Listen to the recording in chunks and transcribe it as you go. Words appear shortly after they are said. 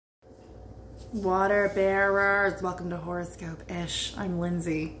Water bearers, welcome to Horoscope-ish. I'm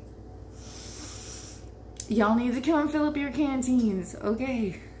Lindsay. Y'all need to come fill up your canteens,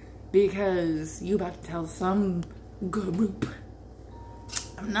 okay? Because you about to tell some group.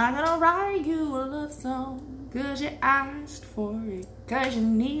 I'm not gonna write you a love song, cause you asked for it, cause you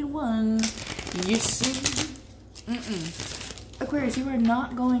need one, you see. Aquarius, you are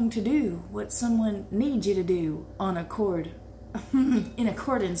not going to do what someone needs you to do on accord. In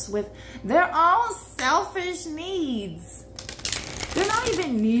accordance with their own selfish needs. They're not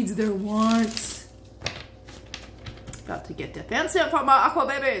even needs, they're wants. About to get defensive for my aqua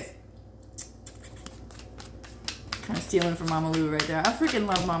babies. Kind of stealing from Mama Lou right there. I freaking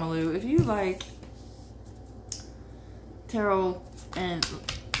love Mama Lou. If you like tarot and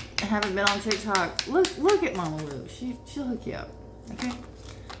haven't been on TikTok, look at Mama Lou. She'll hook you up. Okay?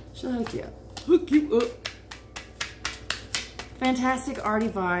 She'll hook you up. Hook you up. Fantastic arty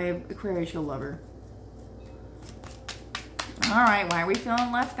vibe. Aquarius, you'll love her. Alright, why are we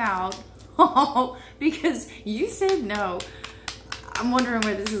feeling left out? Oh, because you said no. I'm wondering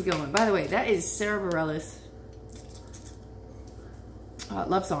where this is going. By the way, that is Sarah Bareilles'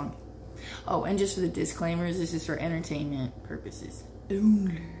 love song. Oh, and just for the disclaimers, this is for entertainment purposes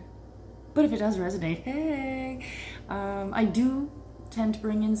only. But if it does resonate, hey. I do tend to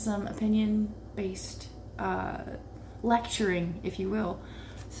bring in some opinion-based lecturing, if you will.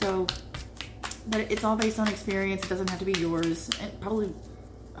 So, but it's all based on experience. It doesn't have to be yours. And probably,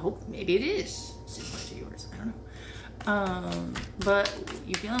 I hope maybe it is similar to yours. I don't know. But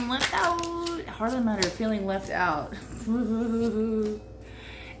you feeling left out? Hardly matter feeling left out. And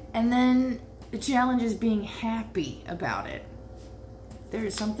then the challenge is being happy about it.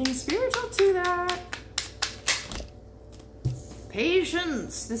 There's something spiritual to that.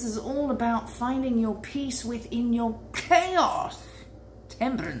 Patience. This is all about finding your peace within your chaos.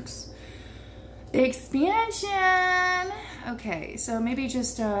 Temperance. Expansion. Okay, so maybe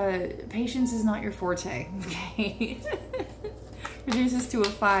just patience is not your forte. Okay. Reduces to a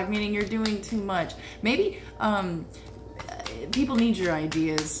 5, meaning you're doing too much. Maybe people need your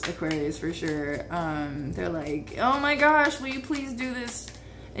ideas, Aquarius, for sure. They're like, oh my gosh, will you please do this?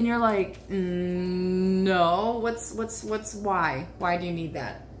 And you're like, no, why? Why do you need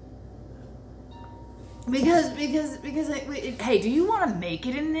that? Because, hey, do you want to make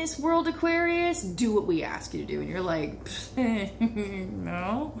it in this world, Aquarius? Do what we ask you to do. And you're like,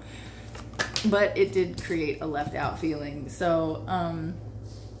 no. But it did create a left out feeling. So,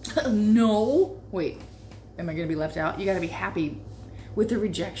 no. Wait, am I going to be left out? You got to be happy with the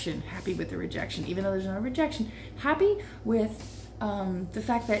rejection. Happy with the rejection. Even though there's no rejection. Happy with the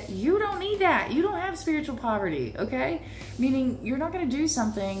fact that you don't need that. You don't have spiritual poverty, okay? Meaning you're not going to do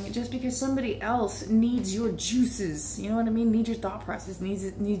something just because somebody else needs your juices. You know what I mean? Needs your thought process,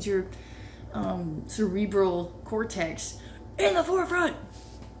 needs your cerebral cortex in the forefront.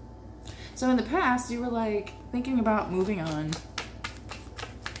 So in the past, you were like thinking about moving on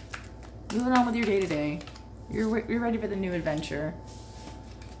with your day-to-day. You're ready for the new adventure.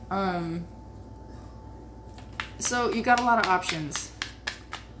 So you got a lot of options.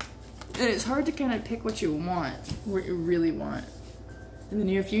 And it's hard to kind of pick what you want, what you really want. In the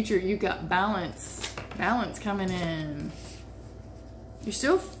near future, you got balance. Balance coming in. You're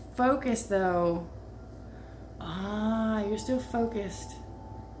still focused though. You're still focused.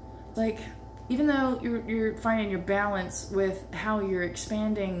 Like, even though you're finding your balance with how you're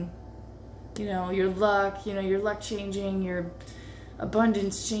expanding, you know, your luck changing, your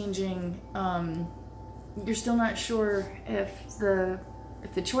abundance changing, you're still not sure if the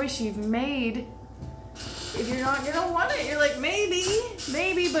choice you've made, if you're not gonna want it. You're like,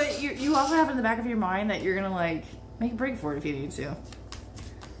 maybe, but you also have in the back of your mind that you're gonna like make a break for it if you need to.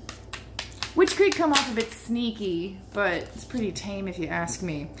 Which could come off a bit sneaky, but it's pretty tame if you ask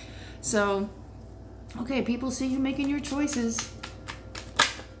me. So, okay, people see you making your choices.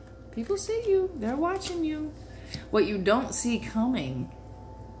 People see you, they're watching you. What you don't see coming.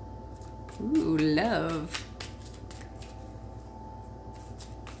 Ooh, love.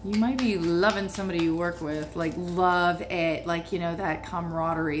 You might be loving somebody you work with. Like, love it. Like, you know, that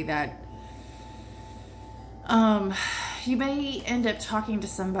camaraderie, that... you may end up talking to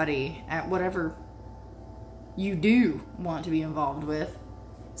somebody at whatever you do want to be involved with.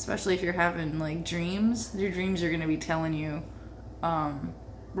 Especially if you're having, like, dreams. Your dreams are going to be telling you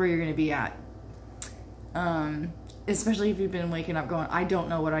where you're going to be at. Especially if you've been waking up going, I don't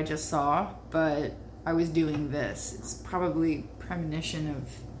know what I just saw, but I was doing this. It's probably premonition of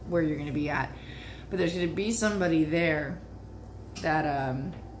where you're going to be at. But there's going to be somebody there that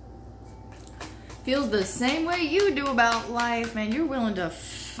feels the same way you do about life, man. You're willing to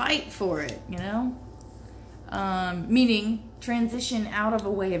fight for it, you know? Meaning transition out of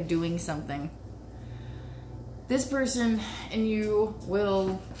a way of doing something. This person and you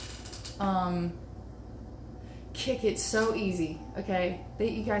will kick it so easy, okay?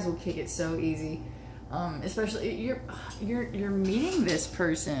 You guys will kick it so easy. Especially you're meeting this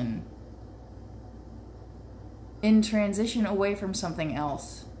person in transition away from something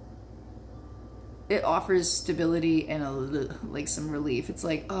else. It offers stability and like some relief. It's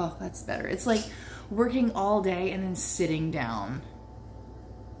like, oh, that's better. It's like working all day and then sitting down.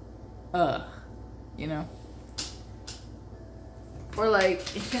 You know? Or like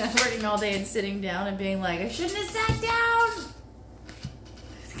working all day and sitting down and being like, I shouldn't have sat down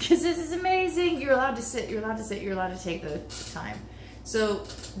because this is amazing. You're allowed to sit, you're allowed to sit, you're allowed to take the time. So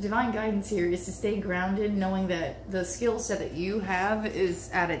divine guidance here is to stay grounded, knowing that the skill set that you have is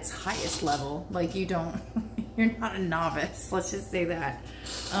at its highest level. Like you're not a novice, let's just say that.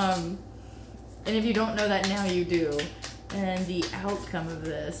 And if you don't know that now, you do. And the outcome of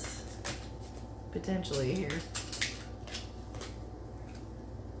this, potentially here.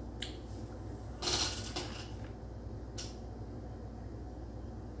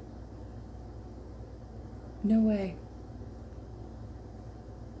 No way.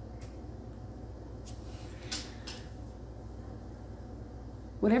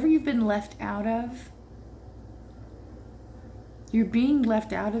 Whatever you've been left out of, you're being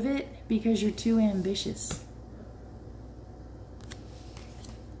left out of it because you're too ambitious.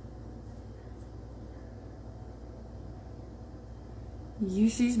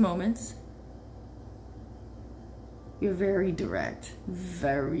 Use these moments. You're very direct.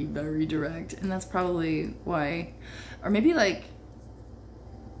 Very, very direct. And that's probably why, or maybe like,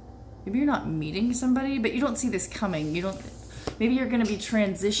 maybe you're not meeting somebody, but you don't see this coming. You don't, maybe you're going to be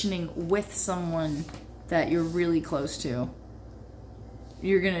transitioning with someone that you're really close to.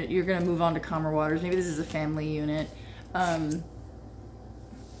 You're gonna move on to calmer waters. Maybe this is a family unit.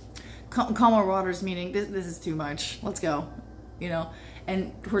 Calmer waters meaning this is too much. Let's go, you know.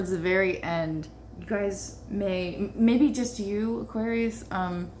 And towards the very end, you guys maybe just you, Aquarius.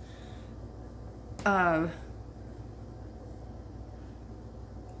 I'm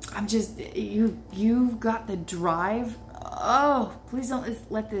just you've got the drive. Oh, please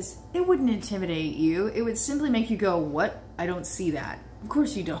don't let this. It wouldn't intimidate you. It would simply make you go, "What? I don't see that." Of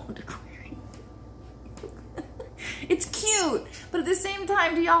course you don't, Aquarius. It's cute, but at the same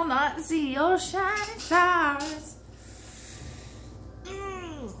time, do y'all not see your shining stars?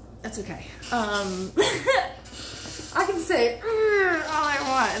 That's okay. I can say all I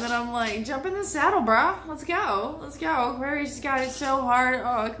want, and then I'm like, jump in the saddle, bro. Let's go. Let's go. Aquarius got it so hard.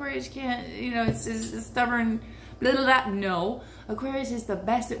 Oh, Aquarius can't, you know, it's stubborn. Blah, blah, blah. No. Aquarius is the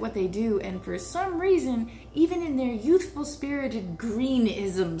best at what they do, and for some reason, even in their youthful, spirited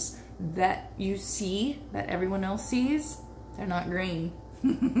greenisms that you see, that everyone else sees, they're not green.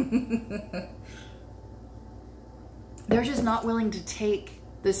 They're just not willing to take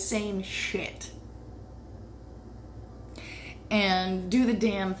the same shit and do the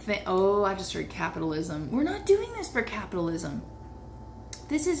damn thing. Oh, I just heard capitalism. We're not doing this for capitalism.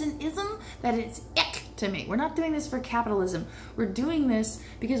 This is an ism that it's ick to me. We're not doing this for capitalism. We're doing this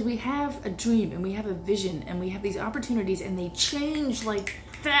because we have a dream and we have a vision and we have these opportunities, and they change like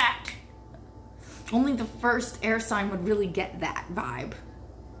that. Only the first air sign would really get that vibe.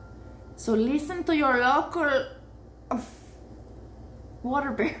 So listen to your local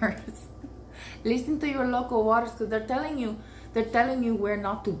water bearers. Listen to your local waters, because they're telling you where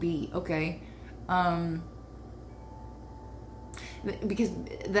not to be, okay? Because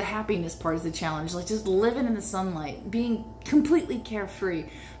the happiness part is the challenge. Like just living in the sunlight, being completely carefree,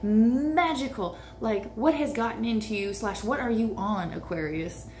 magical. Like what has gotten into you / what are you on,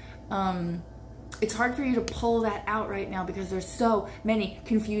 Aquarius? It's hard for you to pull that out right now because there's so many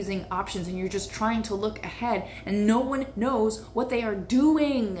confusing options, and you're just trying to look ahead, and no one knows what they are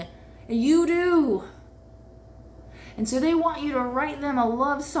doing. You do. And so they want you to write them a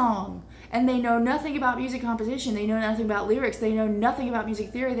love song, and they know nothing about music composition. They know nothing about lyrics. They know nothing about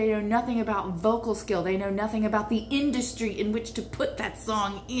music theory. They know nothing about vocal skill. They know nothing about the industry in which to put that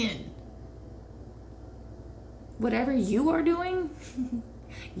song in. Whatever you are doing,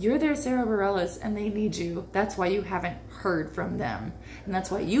 you're their Sarah Bareilles, and they need you. That's why you haven't heard from them. And that's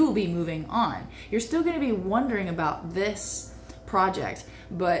why you will be moving on. You're still going to be wondering about this project,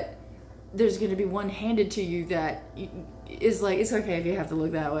 but there's going to be one handed to you that is like, it's okay if you have to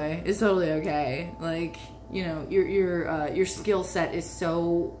look that way. It's totally okay. Like, you know, your skill set is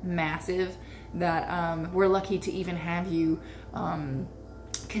so massive that we're lucky to even have you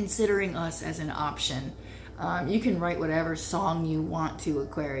considering us as an option. You can write whatever song you want to,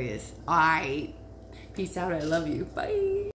 Aquarius. Peace out. I love you. Bye.